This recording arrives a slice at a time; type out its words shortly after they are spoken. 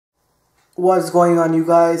What's going on, you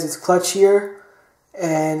guys? It's Clutch here,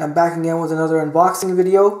 and I'm back again with another unboxing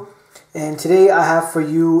video. And today I have for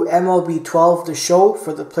you MLB 12 The Show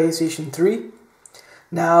for the PlayStation 3.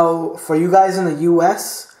 Now, for you guys in the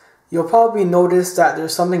US, you'll probably notice that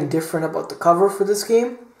there's something different about the cover for this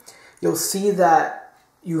game. You'll see that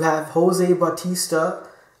you have Jose Bautista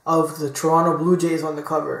of the Toronto Blue Jays on the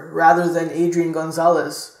cover, rather than Adrian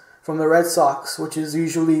Gonzalez from the Red Sox, which is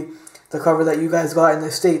usually the cover that you guys got in the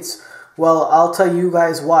States. Well, I'll tell you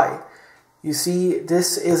guys why. You see,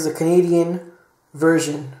 this is the Canadian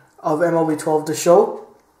version of MLB 12 The Show,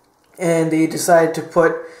 and they decided to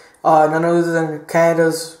put none other than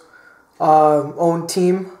Canada's own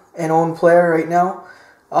team and own player right now,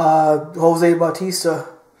 Jose Bautista,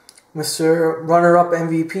 Mr. Runner-Up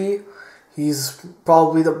MVP. He's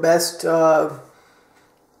probably the best.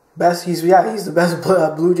 He's the best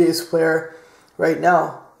Blue Jays player right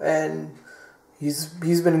now, and he's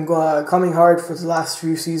been coming hard for the last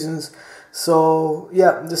few seasons. So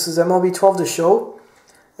yeah, this is MLB 12 The Show,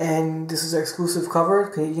 and this is an exclusive cover,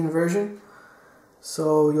 Canadian version.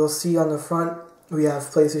 So you'll see on the front we have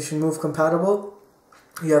PlayStation Move compatible.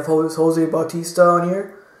 You have Jose Bautista on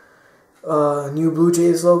here, new Blue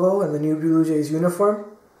Jays logo and the new Blue Jays uniform.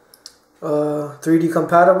 3D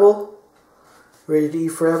compatible, rated E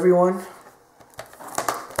for everyone.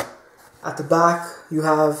 At the back you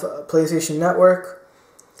have PlayStation Network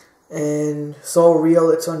and So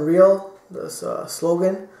Real It's Unreal, this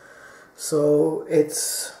slogan. So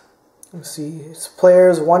it's, let's see, it's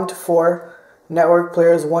players 1 to 4, network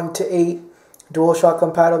players 1 to 8, DualShock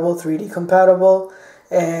compatible, 3D compatible,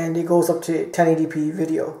 and it goes up to 1080p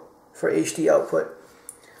video for HD output.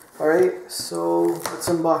 Alright, so let's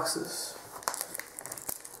unbox this.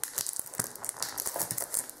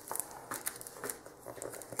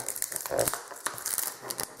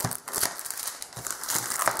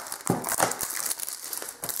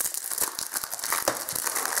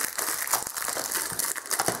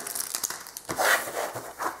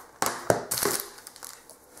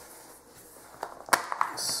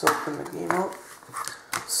 Let's open the game out.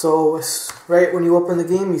 So right when you open the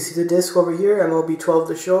game, you see the disc over here, MLB 12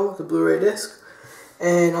 The Show, the Blu-ray disc.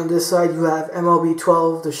 And on this side you have MLB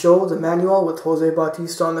 12 The Show, the manual with Jose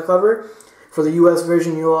Bautista on the cover. For the US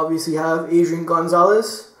version, you'll obviously have Adrian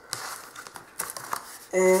Gonzalez.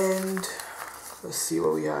 And let's see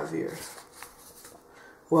what we have here.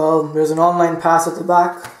 Well, there's an online pass at the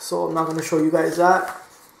back, so I'm not going to show you guys that.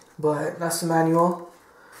 But that's the manual.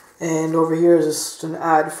 And over here is just an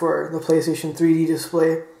ad for the PlayStation 3D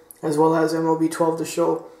display, as well as MLB 12 The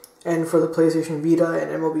Show, and for the PlayStation Vita,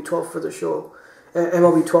 and MLB 12 for the show,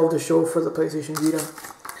 MLB 12 The Show for the PlayStation Vita.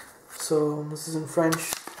 So this is in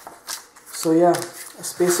French. So yeah,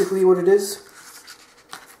 that's basically what it is.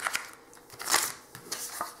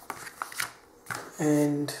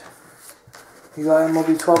 And you got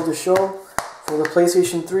MLB 12 The Show for the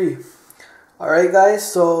PlayStation 3. Alright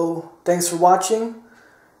guys, so thanks for watching.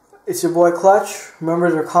 It's your boy Clutch. Remember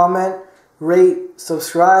to comment, rate,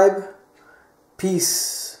 subscribe.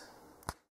 Peace.